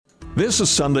This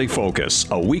is Sunday Focus,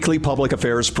 a weekly public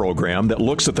affairs program that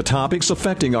looks at the topics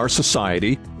affecting our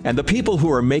society and the people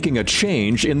who are making a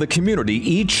change in the community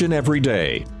each and every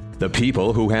day. The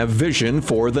people who have vision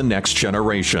for the next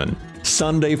generation.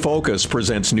 Sunday Focus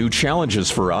presents new challenges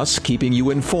for us, keeping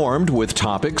you informed with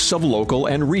topics of local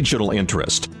and regional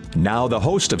interest. Now the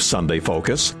host of Sunday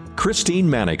Focus, Christine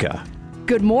Manica.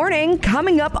 Good morning.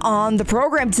 Coming up on the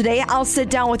program today, I'll sit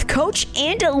down with coach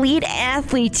and elite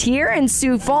athlete here in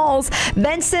Sioux Falls,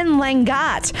 Benson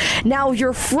Langat. Now, if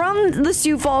you're from the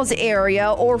Sioux Falls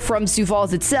area or from Sioux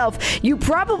Falls itself, you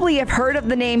probably have heard of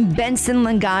the name Benson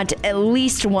Langat at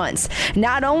least once.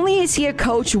 Not only is he a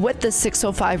coach with the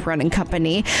 605 Running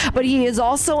Company, but he is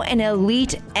also an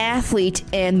elite athlete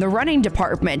in the running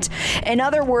department. In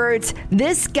other words,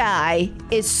 this guy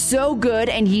is so good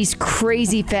and he's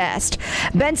crazy fast.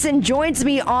 Benson joins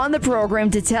me on the program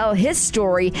to tell his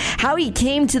story, how he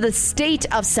came to the state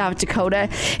of South Dakota,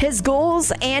 his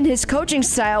goals, and his coaching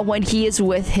style when he is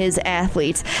with his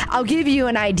athletes. I'll give you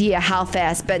an idea how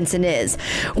fast Benson is.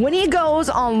 When he goes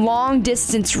on long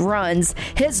distance runs,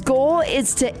 his goal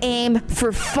is to aim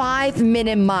for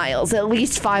 5-minute miles, at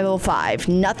least 5:05.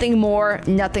 Nothing more,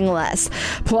 nothing less.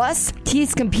 Plus,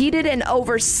 he's competed in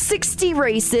over 60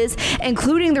 races,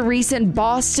 including the recent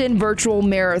Boston Virtual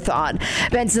Marathon.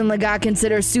 Benson Langat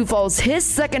considers Sioux Falls his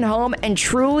second home, and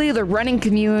truly the running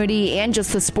community and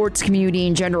just the sports community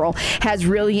in general has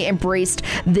really embraced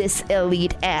this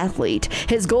elite athlete.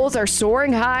 His goals are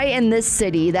soaring high in this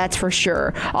city, that's for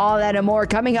sure. All that and more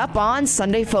coming up on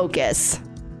Sunday Focus.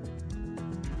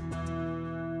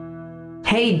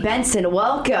 Hey, Benson,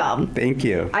 welcome. Thank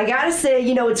you. I gotta say,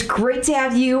 it's great to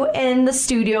have you in the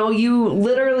studio. You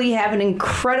literally have an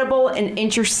incredible and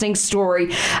interesting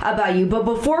story about you. But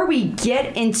before we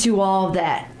get into all of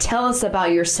that, tell us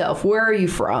about yourself. Where are you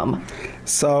from?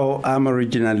 So I'm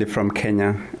originally from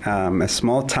Kenya, a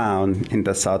small town in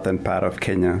the southern part of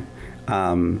Kenya.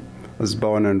 Was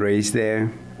born and raised there,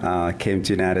 came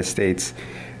to the United States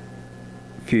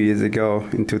a few years ago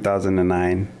in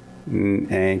 2009.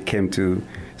 And came to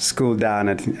school down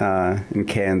at in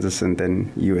Kansas and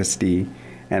then USD,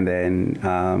 and then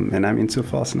and I'm in Sioux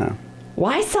Falls now.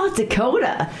 Why South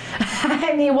Dakota?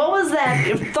 I mean, what was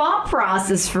that thought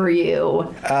process for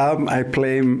you? I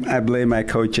blame my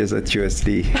coaches at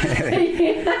USD.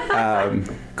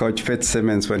 Coach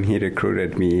Fitzsimmons, when he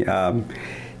recruited me,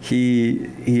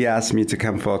 he asked me to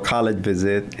come for a college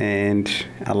visit, and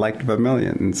I liked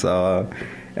Vermilion, so.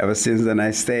 Ever since then,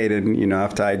 I stayed, and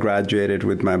after I graduated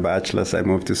with my bachelor's, I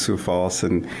moved to Sioux Falls,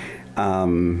 and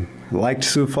liked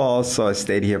Sioux Falls, so I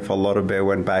stayed here for a little bit.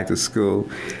 Went back to school,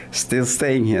 still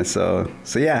staying here. So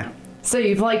yeah. So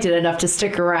you've liked it enough to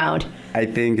stick around. I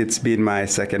think it's been my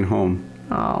second home.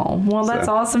 Oh, well, that's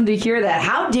awesome to hear that.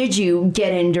 How did you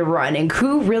get into running?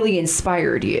 Who really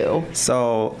inspired you?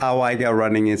 So how I got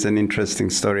running is an interesting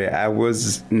story. I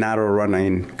was not a runner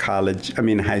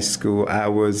in high school.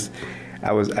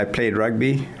 I played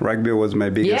rugby. Rugby was my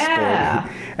biggest sport.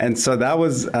 And so that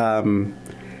was, a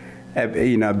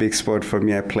big sport for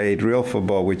me. I played real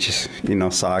football, which is,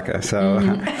 soccer. So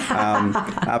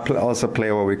I also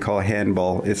play what we call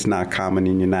handball. It's not common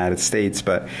in the United States,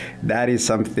 but that is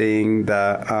something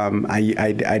that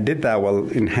I did that well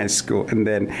in high school. And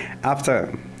then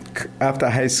after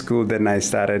high school, then I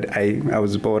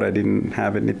was bored. I didn't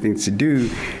have anything to do.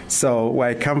 So where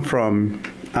I come from,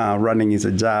 running is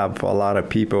a job for a lot of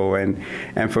people, and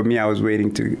for me, I was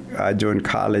waiting to join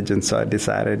college, and so I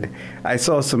decided I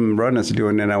saw some runners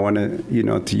doing it, and I wanted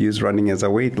to use running as a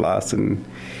weight loss, and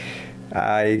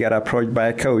I got approached by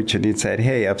a coach, and he said,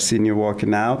 "Hey, I've seen you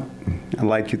working out. I'd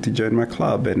like you to join my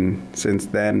club." And since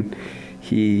then,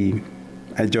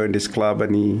 I joined this club,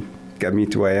 and he got me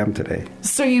to where I am today.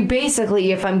 So you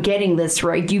basically, if I'm getting this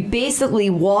right, you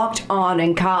basically walked on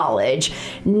in college,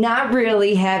 not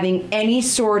really having any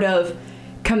sort of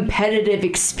competitive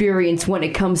experience when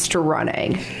it comes to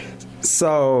running.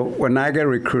 So when I got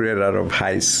recruited out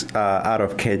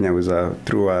of Kenya, it was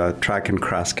through a track and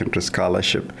cross country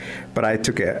scholarship. But I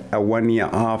took a 1 year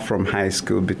off from high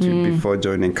school before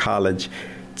joining college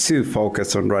to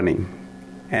focus on running.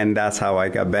 And that's how I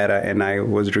got better. And I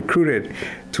was recruited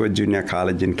to a junior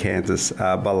college in Kansas,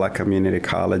 Butler Community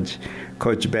College.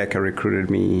 Coach Becker recruited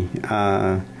me.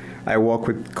 I worked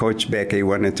with Coach Becker. He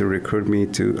wanted to recruit me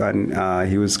and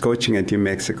he was coaching at New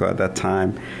Mexico at that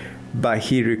time. But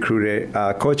he recruited,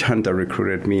 Coach Hunter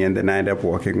recruited me, and then I ended up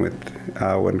working with,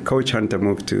 when Coach Hunter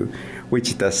moved to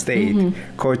Wichita State,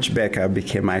 Coach Becker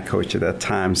became my coach at that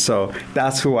time. So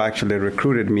that's who actually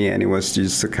recruited me, and it was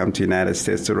just to come to United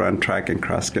States to run track and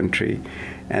cross country.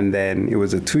 And then it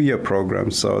was a 2-year program.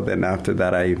 So then after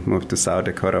that, I moved to South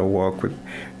Dakota, work with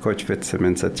Coach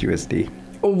Fitzsimmons at USD.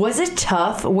 Was it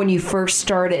tough when you first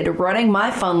started running?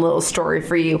 My fun little story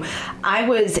for you. I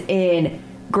was in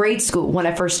grade school when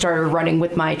I first started running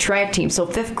with my track team. So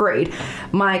 5th grade,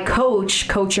 my coach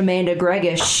Amanda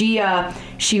Gregish,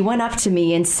 she went up to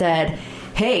me and said,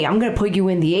 hey, I'm going to put you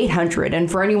in the 800.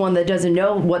 And for anyone that doesn't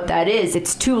know what that is,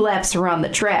 it's 2 laps around the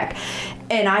track.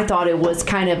 And I thought it was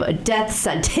kind of a death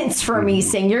sentence for me,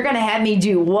 saying, you're going to have me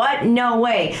do what? No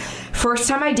way. First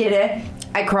time I did it,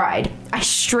 I cried. I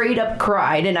straight up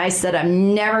cried. And I said,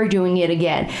 I'm never doing it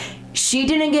again. She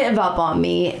didn't give up on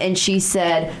me, and she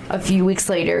said a few weeks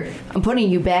later, I'm putting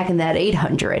you back in that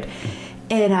 800.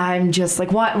 And I'm just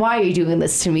like, why are you doing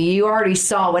this to me? You already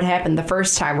saw what happened the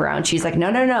first time around. She's like,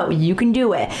 no, you can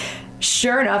do it.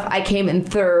 Sure enough, I came in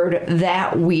 3rd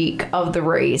that week of the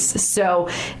race. So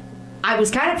I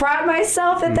was kind of proud of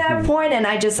myself at that point, and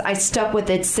I stuck with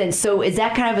it since. So is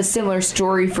that kind of a similar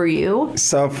story for you?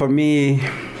 So for me,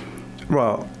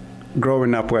 well,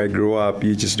 growing up where I grew up,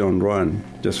 you just don't run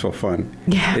just for fun.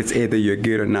 Yeah. It's either you're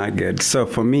good or not good. So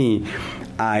for me,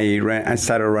 I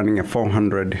started running a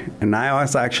 400, and I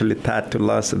was actually tied to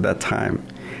loss at that time.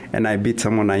 And I beat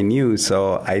someone I knew,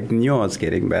 so I knew I was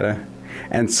getting better.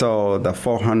 And so the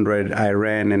 400 I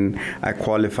ran, and I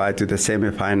qualified to the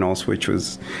semifinals, which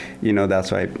was,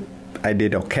 that's why I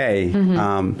did okay.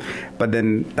 But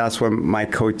then that's when my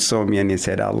coach saw me and he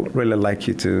said, I'd really like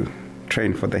you to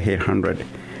train for the 800.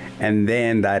 And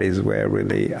then that is where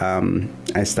really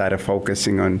I started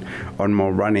focusing on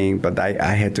more running, but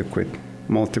I had to quit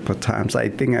multiple times. I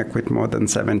think I quit more than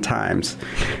 7 times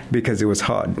because it was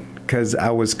hard, because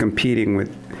I was competing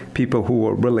with people who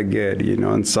were really good,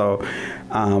 and so,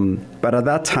 but at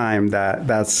that time,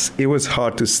 it was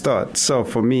hard to start. So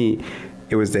for me,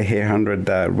 it was the 800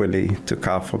 that really took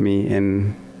off for me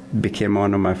and became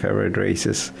one of my favorite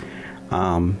races.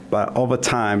 But over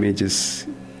time,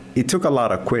 it took a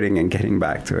lot of quitting and getting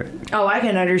back to it. Oh, I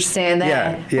can understand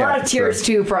that. Yeah, a lot of tears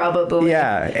too, probably.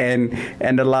 Yeah,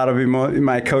 and a lot of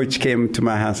my coach came to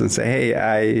my house and said,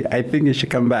 hey, I think you should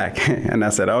come back. And I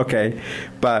said, okay.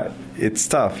 But it's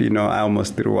tough, I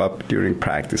almost threw up during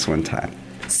practice one time.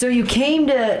 So you came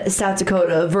to South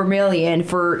Dakota, Vermilion,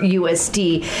 for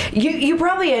USD. You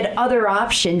probably had other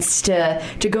options to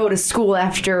go to school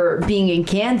after being in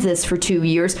Kansas for 2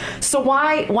 years. So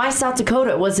why South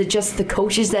Dakota? Was it just the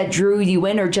coaches that drew you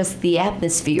in, or just the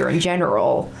atmosphere in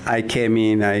general? I came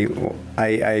in.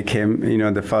 I came.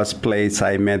 The first place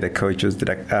I met the coach was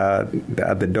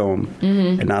at the Dome,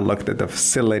 and I looked at the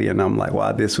facility, and I'm like,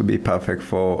 wow, this would be perfect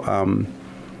for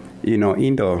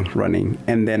indoor running.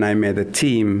 And then I met a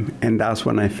team, and that's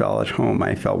when I felt at home.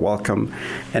 I felt welcome.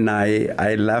 And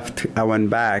I left. I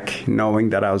went back knowing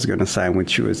that I was going to sign with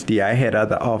USD. I had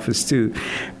other offers too,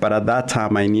 but at that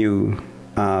time I knew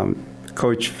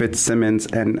Coach Fitzsimmons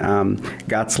and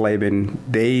Gatsleben,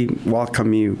 they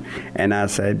welcome you. And I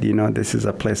said, this is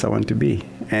a place I want to be.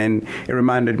 And it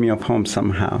reminded me of home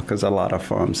somehow, because a lot of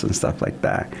farms and stuff like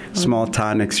that. Small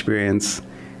town experience.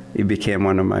 It became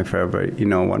one of my favorite,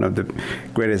 one of the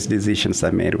greatest decisions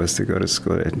I made was to go to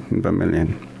school in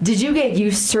Vermilion. Did you get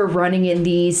used to running in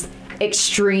these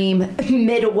extreme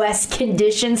Midwest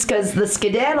conditions? Because the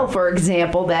skedaddle, for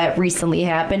example, that recently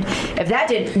happened, if that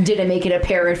didn't make it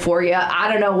apparent for you, I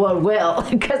don't know what will,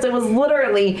 because it was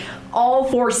literally all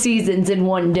 4 seasons in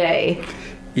one day.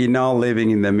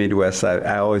 Living in the Midwest,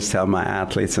 I always tell my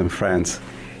athletes and friends,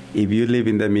 if you live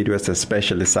in the Midwest,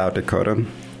 especially South Dakota,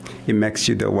 it makes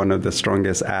you one of the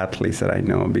strongest athletes that I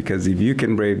know, because if you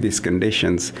can brave these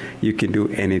conditions, you can do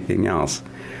anything else.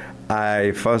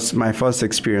 My first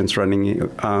experience running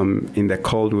in the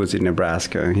cold was in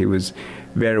Nebraska. It was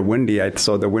very windy. I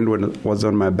saw the wind was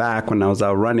on my back when I was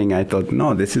out running. I thought,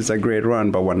 no, this is a great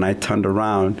run. But when I turned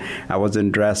around, I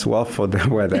wasn't dressed well for the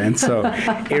weather, and so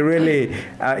it really,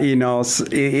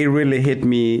 it really hit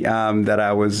me that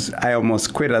I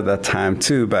almost quit at that time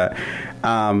too. But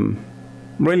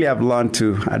really, I've learned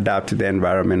to adapt to the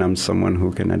environment. I'm someone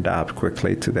who can adapt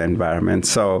quickly to the environment.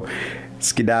 So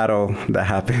skedaddle that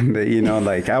happened,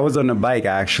 I was on a bike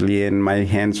actually, and my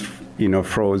hands,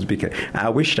 froze because I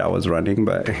wished I was running,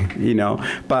 but,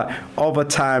 but over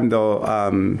time though,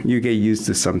 you get used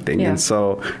to something. Yeah. And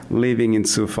so living in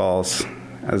Sioux Falls,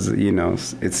 as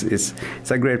it's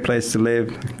a great place to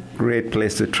live, great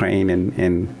place to train,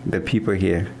 and the people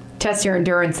here. test your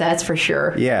endurance, that's for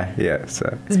sure. Yeah.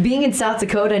 So Being in South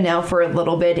Dakota now for a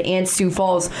little bit and Sioux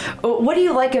Falls, what do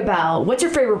you like what's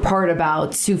your favorite part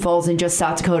about Sioux Falls and just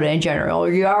South Dakota in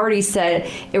general? You already said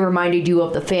it reminded you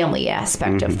of the family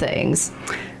aspect of things.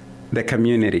 The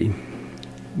community.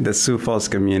 The Sioux Falls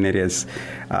community has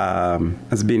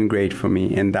been great for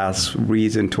me, and that's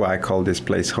reason why I call this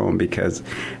place home, because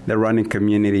the running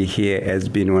community here has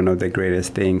been one of the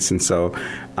greatest things. And so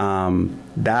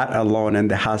that alone,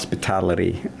 and the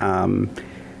hospitality, I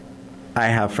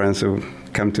have friends who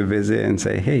come to visit and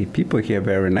say, hey, people here are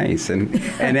very nice. And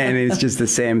then it's just the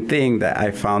same thing, that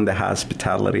I found the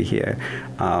hospitality here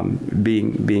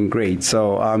being great.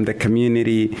 So the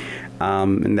community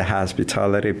and the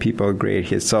hospitality, people are great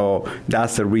here. So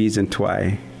that's the reason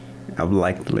why I've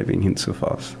liked living in Sioux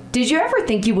Falls. Did you ever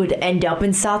think you would end up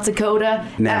in South Dakota?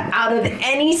 No. Out of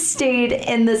any state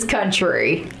in this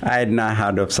country? I had not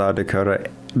heard of South Dakota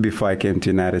before I came to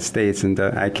the United States, and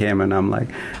I came and I'm like,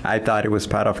 I thought it was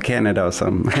part of Canada or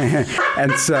something.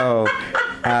 And so,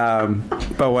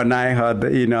 but when I heard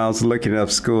that, I was looking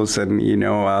up schools, and,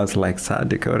 I was like, South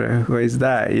Dakota, where is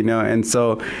that? And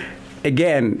so,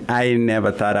 again, I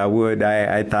never thought I would.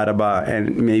 I thought about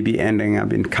and maybe ending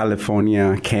up in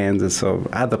California, Kansas, or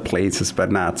other places, but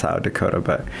not South Dakota.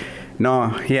 But no,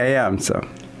 here I am, so.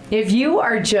 If you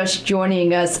are just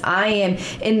joining us, I am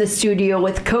in the studio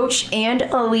with coach and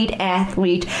elite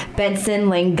athlete Benson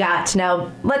Langat.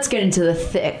 Now, let's get into the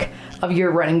thick of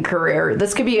your running career.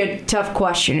 This could be a tough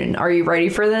question. Are you ready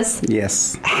for this?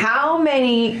 Yes. How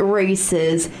many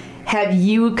races have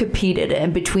you competed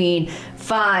in between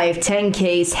 5,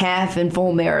 10Ks, half, and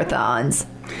full marathons?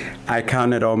 I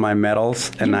counted all my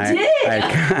medals, and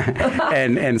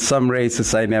and some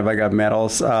races I never got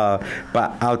medals.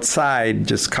 But outside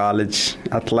just college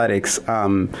athletics,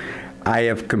 I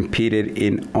have competed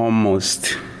in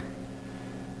almost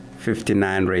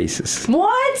 59 races.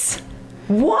 What?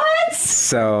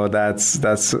 So that's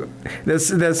and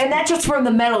that's just from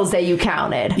the medals that you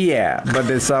counted. Yeah, but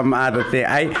there's some other thing.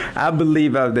 I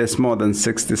believe there's more than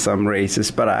 60 some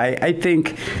races, but I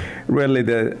think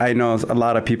really I know a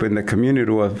lot of people in the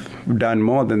community who have done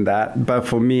more than that. But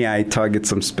for me, I target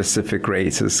some specific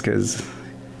races because,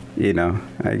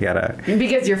 I gotta.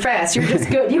 Because you're fast, you're just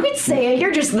good. You can say it.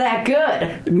 You're just that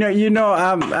good. No,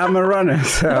 I'm a runner,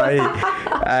 so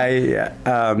I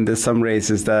there's some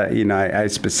races that I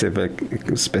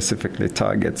specifically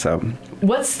target. So,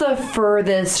 what's the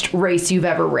furthest race you've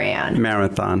ever ran?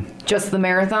 Marathon. Just the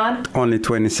marathon? Only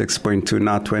 26.2,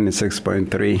 not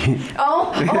 26.3.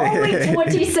 Oh, only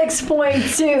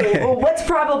 26.2. What's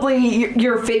probably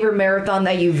your favorite marathon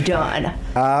that you've done?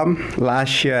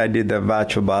 Last year I did the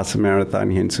virtual Boston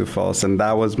Marathon here in Sioux Falls, and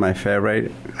that was my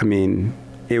favorite. I mean,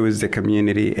 it was the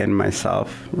community and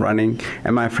myself running,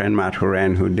 and my friend Matt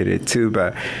who did it too.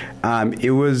 But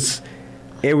it was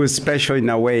special in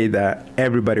a way that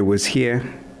everybody was here.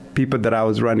 People that I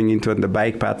was running into on the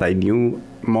bike path, I knew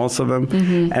most of them,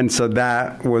 and so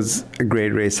that was a great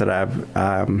race that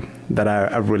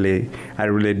I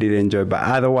really did enjoy. But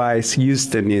otherwise,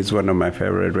 Houston is one of my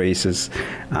favorite races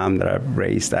that I've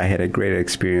raced. I had a great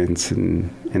experience,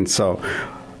 and so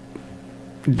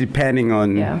depending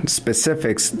on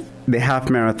specifics, the half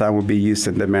marathon will be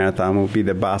Houston, the marathon will be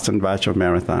the Boston Virtual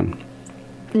Marathon.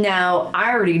 Now,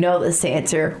 I already know this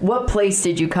answer. What place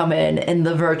did you come in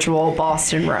the virtual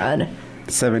Boston run?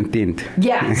 17th.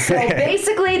 Yeah, so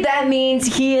basically that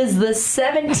means he is the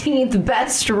 17th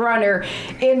best runner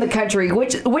in the country,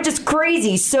 which is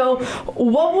crazy. So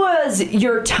what was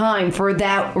your time for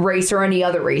that race or any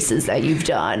other races that you've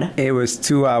done? It was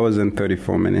 2 hours and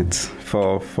 34 minutes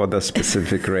for the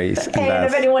specific race. And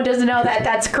if anyone doesn't know that,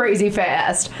 that's crazy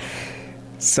fast.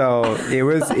 So it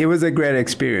was a great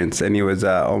experience, and it was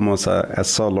almost a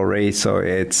solo race. So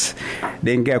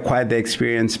didn't get quite the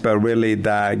experience, but really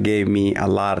that gave me a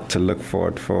lot to look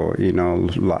forward for.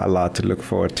 A lot to look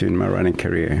forward to in my running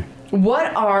career.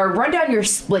 Run down your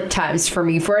split times for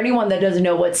me. For anyone that doesn't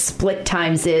know what split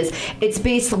times is, it's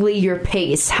basically your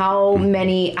pace. How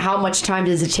much time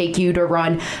does it take you to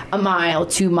run a mile,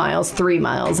 2 miles, 3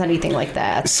 miles, anything like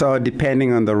that? So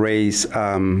depending on the race.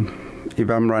 If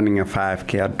I'm running a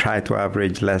 5K, I'd try to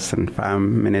average less than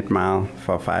 5-minute mile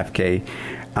for 5K.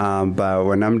 But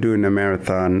when I'm doing a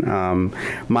marathon,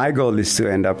 my goal is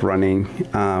to end up running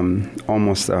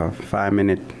almost a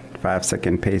 5-minute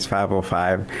 5-second pace,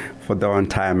 5:05 for the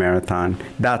entire marathon.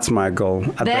 That's my goal.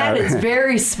 That is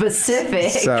very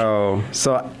specific. So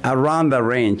around the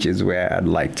range is where I'd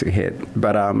like to hit.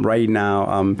 But right now,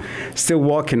 I'm still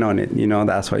working on it.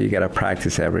 That's why you got to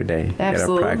practice every day.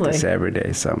 Absolutely. You got to practice every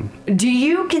day. So, do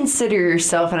you consider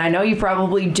yourself, and I know you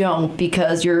probably don't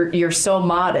because you're so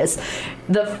modest,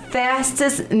 the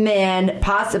fastest man,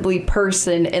 possibly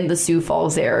person in the Sioux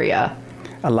Falls area?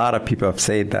 A lot of people have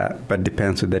said that, but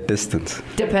depends with the distance.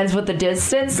 Depends with the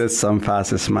distance? There's some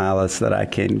fastest milers that I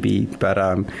can beat, but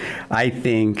I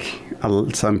think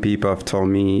some people have told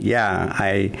me, yeah,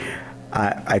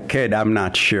 I could. I'm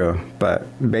not sure, but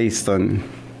based on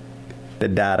the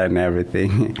data and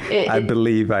everything, I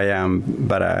believe I am,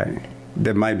 but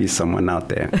there might be someone out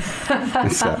there.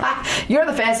 You're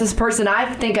the fastest person I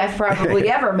think I've probably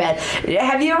ever met.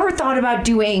 Have you ever thought about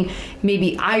doing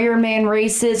maybe Ironman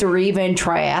races or even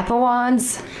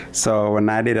triathlons? So when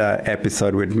I did an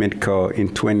episode with Midco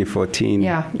in 2014,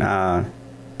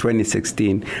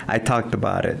 2016, I talked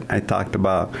about it. I talked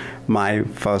about my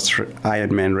first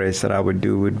Ironman race that I would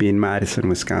do would be in Madison,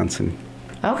 Wisconsin.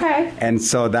 Okay. And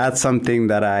so that's something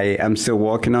that I am still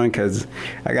working on because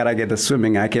I got to get the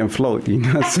swimming. I can float,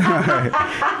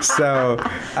 So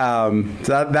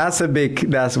that's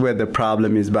where the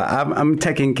problem is. But I'm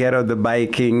taking care of the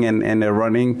biking and the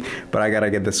running, but I got to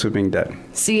get the swimming done.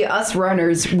 See, us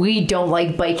runners, we don't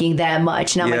like biking that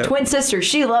much. Now, my twin sister,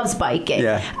 she loves biking.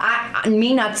 Yeah.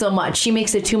 Me, not so much. She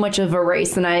makes it too much of a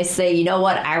race. And I say, you know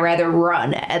what? I'd rather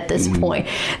run at this point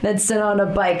than sit on a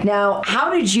bike. Now,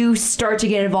 how did you start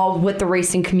to get involved with the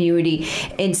racing community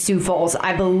in Sioux Falls?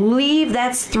 I believe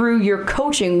that's through your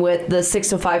coaching with the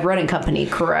 605 Running Company,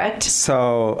 correct?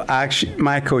 So actually,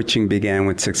 my coaching began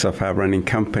with 605 Running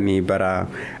Company, but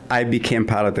I became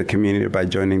part of the community by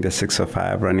joining the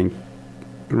 605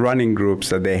 running groups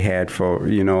that they had for,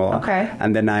 Okay.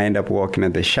 And then I ended up working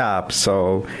at the shop.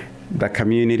 So the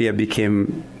community, I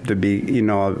became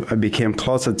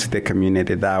closer to the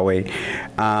community that way.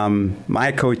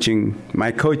 My coach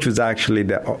was actually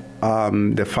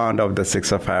the founder of the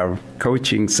 605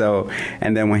 coaching. So,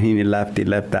 and then when he left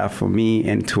that for me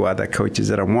and two other coaches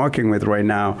that I'm working with right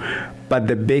now. But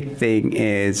the big thing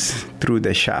is through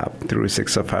the shop, through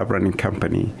 605 Running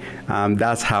Company.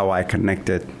 That's how I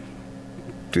connected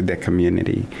to the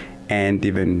community and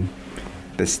even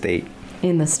the state.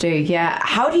 In the state, yeah.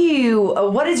 How do you,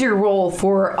 what is your role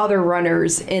for other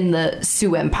runners in the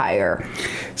Sioux Empire?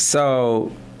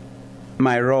 So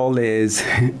my role is,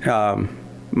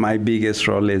 my biggest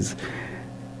role is,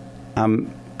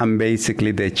 I'm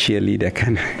basically the cheerleader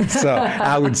kind of. So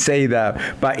I would say that.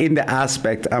 But in the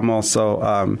aspect, I'm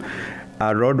also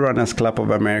Roadrunners Club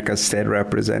of America state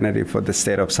representative for the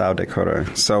state of South Dakota.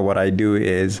 So what I do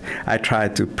is I try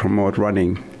to promote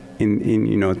running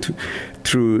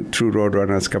through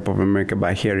Roadrunners Club of America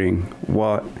by hearing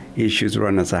what issues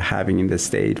runners are having in the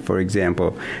state. For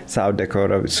example, South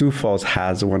Dakota, Sioux Falls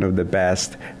has one of the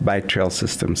best bike trail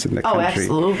systems in the country. Oh,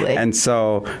 absolutely. And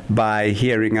so by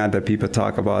hearing other people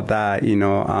talk about that,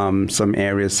 some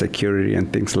areas, security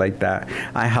and things like that,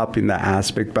 I help in that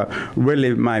aspect. But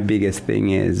really my biggest thing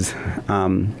is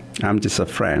I'm just a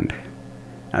friend.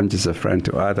 I'm just a friend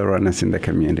to other runners in the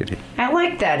community. I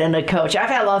like that in a coach. I've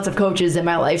had lots of coaches in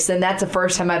my life, and that's the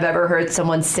first time I've ever heard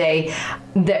someone say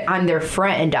that I'm their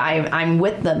friend. I'm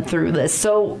with them through this.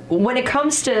 So when it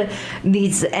comes to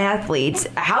these athletes,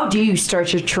 how do you start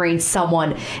to train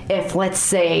someone if, let's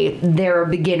say, they're a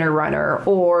beginner runner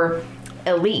or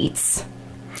elites?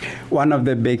 One of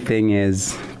the big thing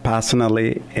is,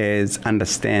 personally, is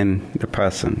understand the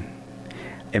person.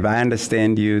 If I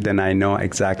understand you, then I know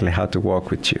exactly how to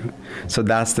work with you. So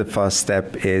that's the first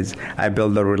step is I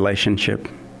build a relationship,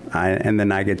 and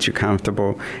then I get you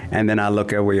comfortable, and then I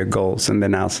look at what your goals, and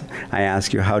then I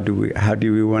ask you, how do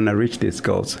we want to reach these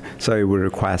goals? So it will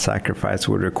require sacrifice,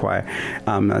 will require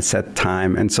a set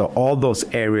time. And so all those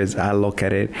areas, I look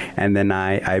at it, and then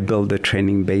I build the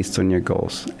training based on your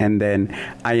goals. And then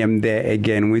I am there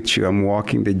again with you. I'm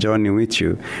walking the journey with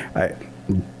you.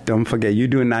 Don't forget, you're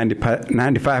doing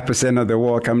 95% of the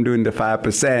work. I'm doing the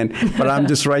 5%, but I'm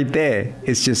just right there.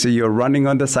 It's just you're running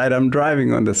on the side, I'm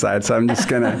driving on the side. So I'm just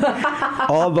gonna,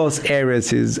 all those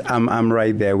areas is I'm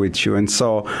right there with you. And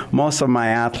so most of my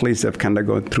athletes have kind of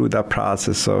gone through that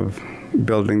process of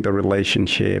building the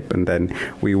relationship, and then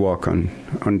we work on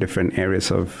different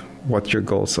areas of what your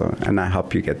goals are, and I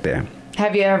help you get there.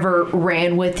 Have you ever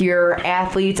ran with your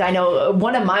athletes? I know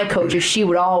one of my coaches, she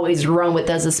would always run with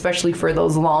us, especially for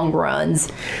those long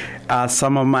runs.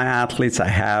 Some of my athletes I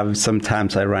have.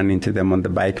 Sometimes I run into them on the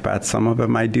bike path. Some of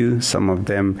them I do. Some of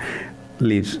them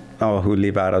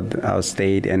live out of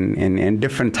state and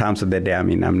different times of the day. I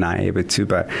mean, I'm not able to,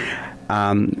 but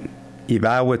if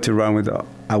I were to run with,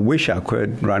 I wish I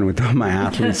could run with all my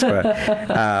athletes, but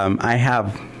I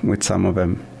have with some of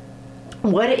them.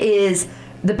 What is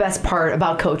the best part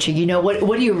about coaching? You know, what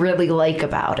do you really like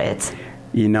about it?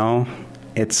 You know,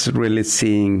 it's really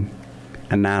seeing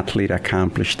an athlete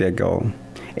accomplish their goal.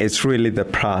 It's really the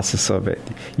process of it.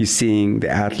 You're seeing the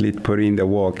athlete put in the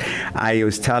work. I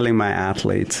was telling my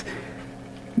athletes,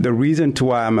 the reason to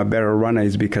why I'm a better runner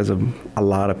is because of a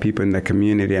lot of people in the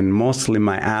community, and mostly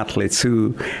my athletes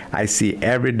who I see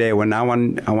every day. When I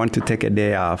want to take a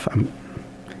day off,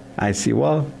 I see,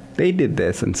 well, they did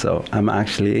this, and so I'm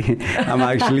actually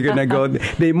gonna go.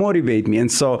 They motivate me,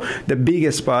 and so the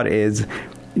biggest part is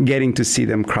getting to see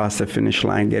them cross the finish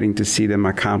line, getting to see them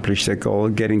accomplish their goal,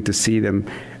 getting to see them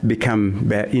become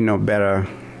better.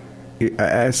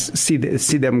 See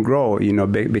them grow,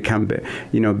 become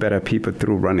better people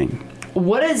through running.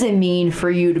 What does it mean for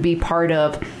you to be part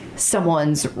of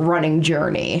someone's running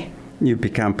journey? You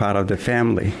become part of the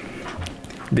family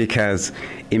because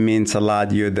it means a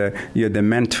lot. You're the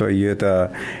mentor. You're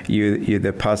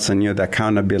the person. You're the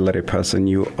accountability person.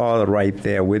 You're all right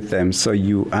there with them, so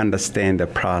you understand the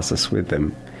process with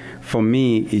them. For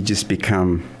me, it just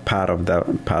become part of the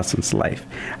person's life.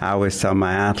 I always tell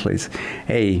my athletes,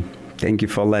 hey, thank you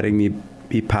for letting me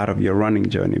be part of your running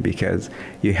journey because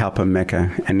you help them make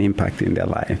an impact in their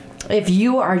life. If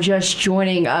you are just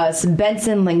joining us,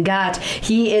 Benson Langat,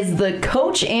 he is the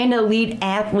coach and elite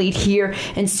athlete here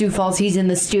in Sioux Falls. He's in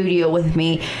the studio with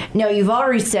me. Now, you've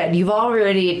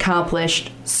already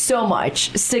accomplished so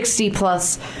much,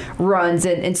 60-plus runs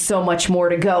and so much more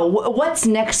to go. What's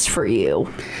next for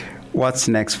you? What's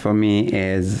next for me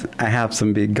is I have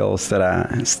some big goals that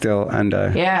are still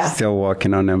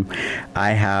working on them. I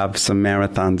have some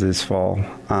marathons this fall,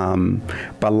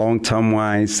 but long-term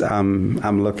wise,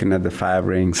 I'm looking at the 5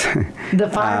 rings. The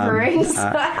 5 rings?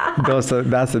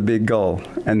 That's a big goal,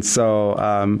 and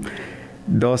so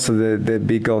those are the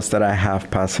big goals that I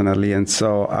have personally, and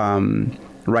so.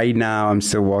 Right now, I'm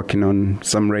still working on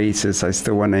some races. I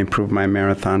still want to improve my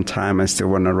marathon time. I still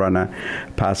want to run a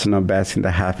personal best in the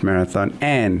half marathon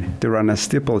and to run a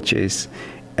steeplechase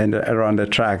and around the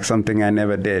track, something I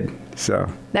never did.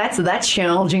 So that's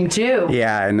challenging too.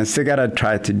 Yeah, and I still gotta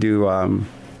try to do a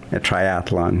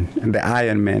triathlon, the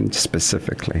Ironman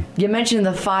specifically. You mentioned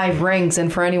the 5 rings,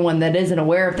 and for anyone that isn't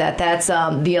aware of that, that's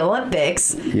the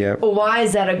Olympics. Yep. Why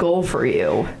is that a goal for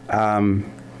you?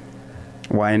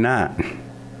 Why not?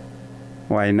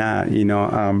 Why not?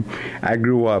 I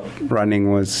grew up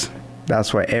running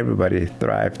that's why everybody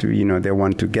thrived. They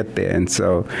want to get there. And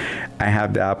so I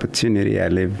have the opportunity. I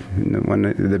live in one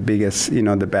of the biggest,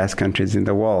 the best countries in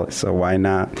the world. So why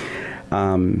not,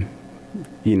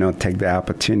 take the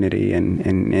opportunity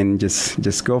and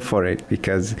just go for it?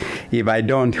 Because if I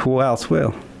don't, who else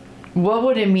will? What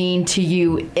would it mean to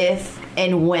you if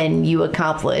and when you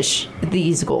accomplish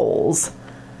these goals?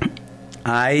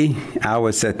 I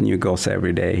would set new goals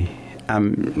every day.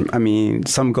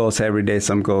 Some goals every day,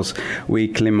 some goals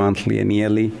weekly, monthly, and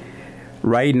yearly.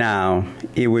 Right now,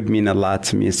 it would mean a lot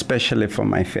to me, especially for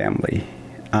my family.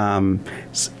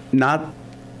 Not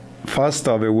first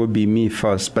off, it would be me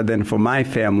first, but then for my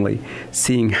family,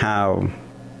 seeing how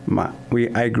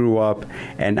I grew up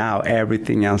and how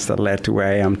everything else that led to where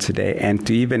I am today, and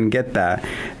to even get that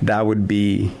would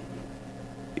be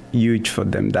huge for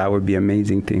them. That would be an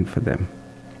amazing thing for them.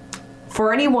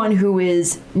 For anyone who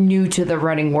is new to the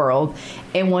running world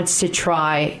and wants to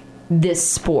try this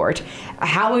sport,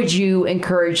 how would you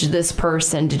encourage this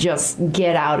person to just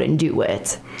get out and do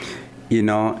it?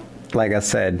 Like I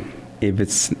said,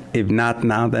 if not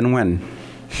now, then when?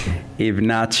 If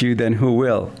not you, then who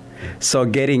will? So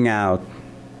getting out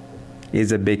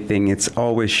is a big thing. It's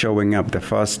always showing up. The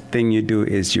first thing you do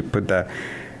is you put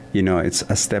it's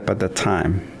a step at a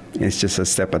time. It's just a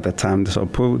step at a time. So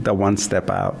pull the one step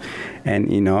out,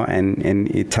 and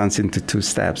it turns into 2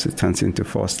 steps. It turns into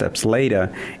 4 steps.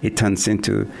 Later, it turns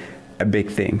into a big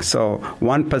thing. So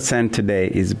 1% today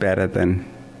is better than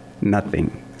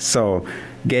nothing. So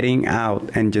getting out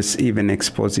and just even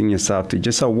exposing yourself to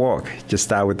just a walk. Just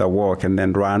start with a walk, and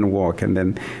then run, walk, and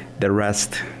then the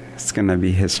rest is gonna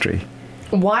be history.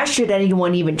 Why should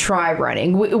anyone even try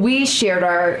running? We shared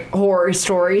our horror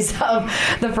stories of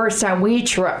the first time we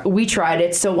tried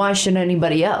it, so why should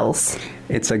anybody else?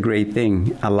 It's a great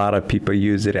thing. A lot of people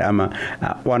use it.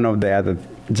 One of the other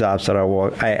jobs that I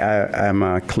work, I'm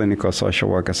a clinical social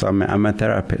worker, so I'm a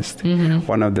therapist. Mm-hmm.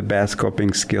 One of the best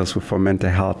coping skills for mental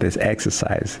health is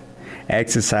exercise.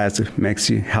 Exercise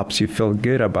helps you feel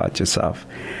good about yourself.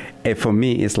 for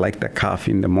me, it's like the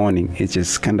coffee in the morning. It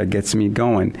just kind of gets me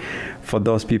going. For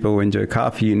those people who enjoy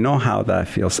coffee, you know how that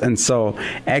feels. And so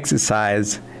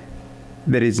exercise,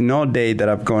 there is no day that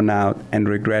I've gone out and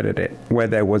regretted it.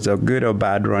 Whether it was a good or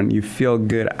bad run, you feel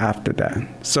good after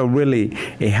that. So really,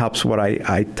 it helps. What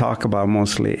I talk about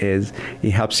mostly is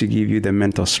it helps you give you the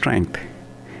mental strength.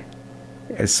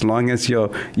 As long as you're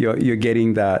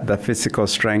getting the physical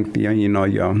strength,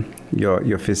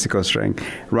 your physical strength,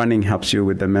 running helps you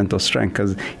with the mental strength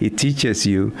because it teaches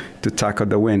you to tackle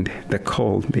the wind, the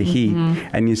cold, the heat,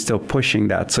 and you're still pushing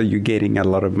that. So you're getting a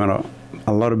little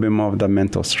bit more of the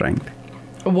mental strength.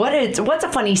 What's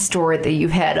a funny story that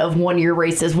you've had of one of your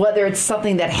races, whether it's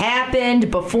something that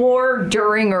happened before,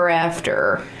 during, or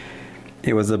after?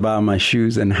 It was about my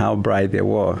shoes and how bright they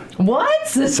were. What?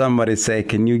 Somebody said,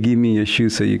 "Can you give me your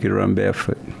shoes so you can run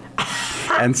barefoot?"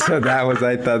 And so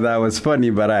I thought that was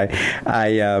funny, but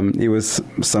it was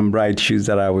some bright shoes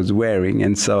that I was wearing.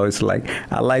 And so it's like,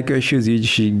 I like your shoes, you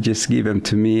should just give them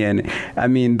to me. And I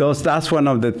mean, that's one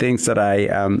of the things that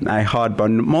I heard. But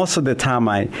most of the time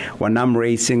when I'm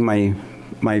racing,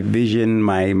 my vision,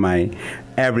 my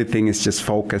everything is just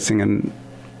focusing on,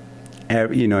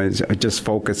 it's just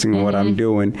focusing on what I'm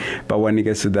doing. But when it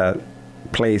gets to that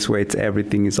place where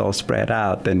everything is all spread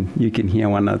out, then you can hear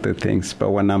one other things. But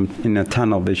when I'm in a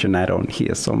tunnel vision, I don't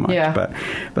hear so much. Yeah. But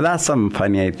that's something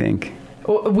funny, I think.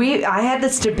 I had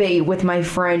this debate with my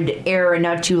friend Aaron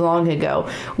not too long ago.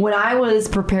 When I was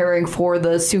preparing for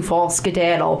the Sioux Falls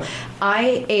Skedaddle,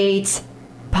 I ate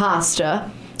pasta,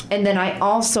 and then I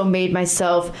also made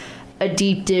myself a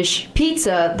deep dish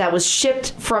pizza that was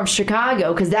shipped from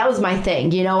Chicago, because that was my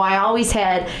thing. I always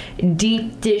had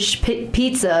deep dish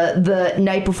pizza the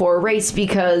night before a race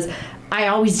because I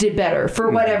always did better for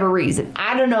whatever reason.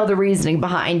 I don't know the reasoning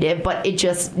behind it, but it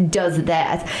just does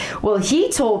that. Well,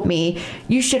 he told me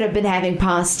you should have been having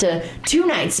pasta 2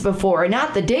 nights before,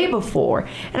 not the day before.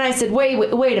 And I said,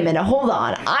 wait a minute, hold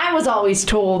on. I was always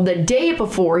told the day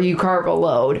before you carb a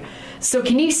load. So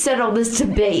can you settle this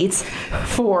debate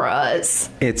for us?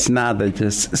 It's not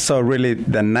so really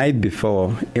the night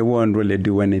before, it won't really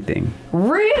do anything.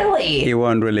 Really? It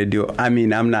won't really do. I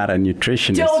mean, I'm not a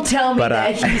nutritionist. Don't tell me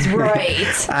that he's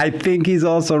right. I think he's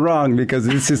also wrong, because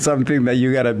this is something that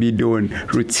you got to be doing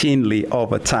routinely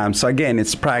over time. So again,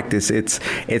 it's practice. It's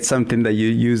something that you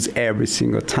use every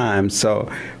single time.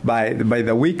 So by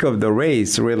the week of the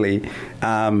race, really,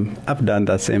 I've done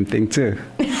that same thing too.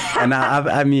 And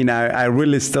I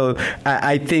really still,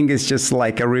 I think it's just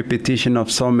like a repetition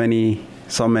of so many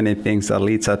things that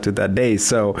leads up to that day.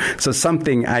 So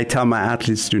something I tell my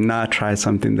athletes, do not try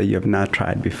something that you have not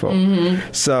tried before.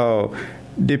 So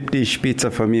deep dish pizza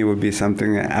for me would be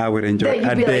something I would enjoy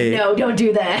a day. Like, no, don't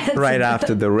do that. Right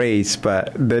after the race,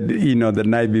 but the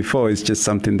night before is just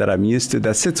something that I'm used to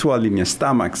that sits well in your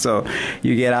stomach. So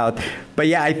you get out. But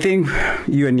yeah, I think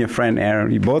you and your friend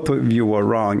Aaron, both of you were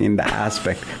wrong in that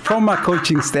aspect from a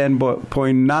coaching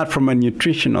standpoint, not from a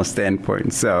nutritional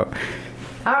standpoint. So.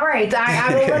 All right,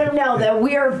 I will let him know that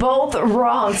we are both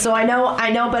wrong, so I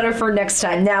know better for next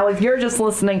time. Now, if you're just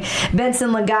listening, Benson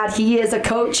Langat, he is a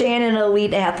coach and an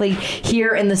elite athlete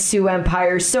here in the Sioux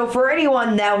Empire. So for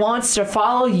anyone that wants to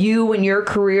follow you in your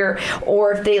career,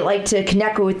 or if they like to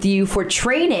connect with you for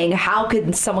training, how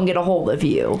could someone get a hold of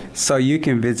you? So you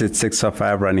can visit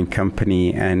 605 Running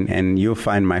Company, and you'll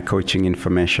find my coaching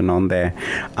information on there.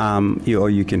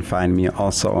 Or you can find me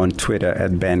also on Twitter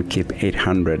at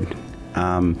BenKip800.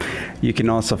 You can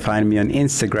also find me on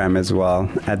Instagram as well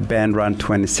at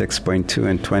BenRun26.2,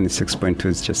 and 26.2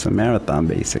 is just a marathon,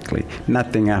 basically.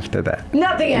 Nothing after that.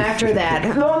 Nothing after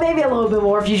that. Well, maybe a little bit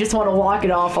more if you just want to walk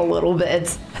it off a little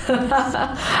bit.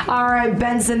 All right,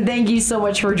 Benson, thank you so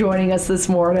much for joining us this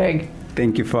morning.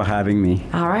 Thank you for having me.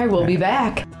 All right, we'll be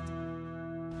back.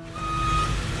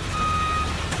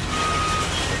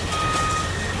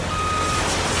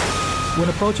 When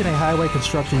approaching a highway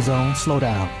construction zone, slow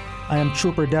down. I am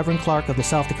Trooper Devin Clark of the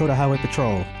South Dakota Highway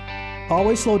Patrol.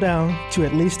 Always slow down to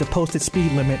at least the posted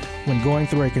speed limit when going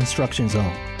through a construction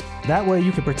zone. That way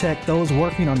you can protect those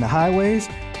working on the highways,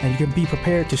 and you can be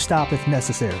prepared to stop if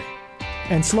necessary.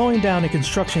 And slowing down in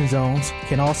construction zones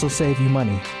can also save you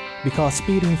money, because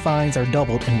speeding fines are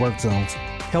doubled in work zones.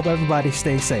 Help everybody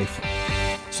stay safe.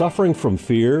 Suffering from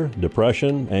fear,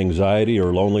 depression, anxiety,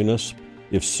 or loneliness?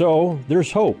 If so,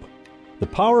 there's hope. The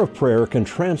power of prayer can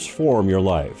transform your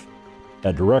life.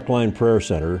 At Direct Line Prayer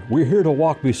Center, we're here to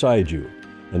walk beside you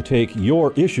and take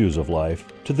your issues of life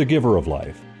to the Giver of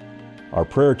Life. Our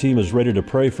prayer team is ready to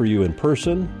pray for you in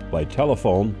person, by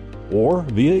telephone, or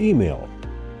via email.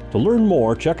 To learn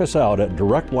more, check us out at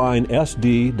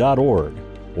directlinesd.org.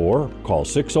 or call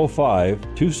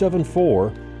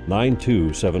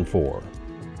 605-274-9274.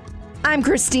 I'm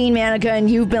Christine Manica, and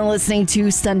you've been listening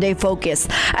to Sunday Focus.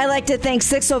 I'd like to thank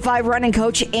 605 running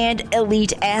coach and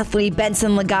elite athlete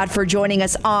Benson Legat for joining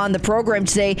us on the program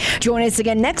today. Join us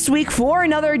again next week for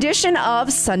another edition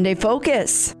of Sunday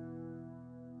Focus.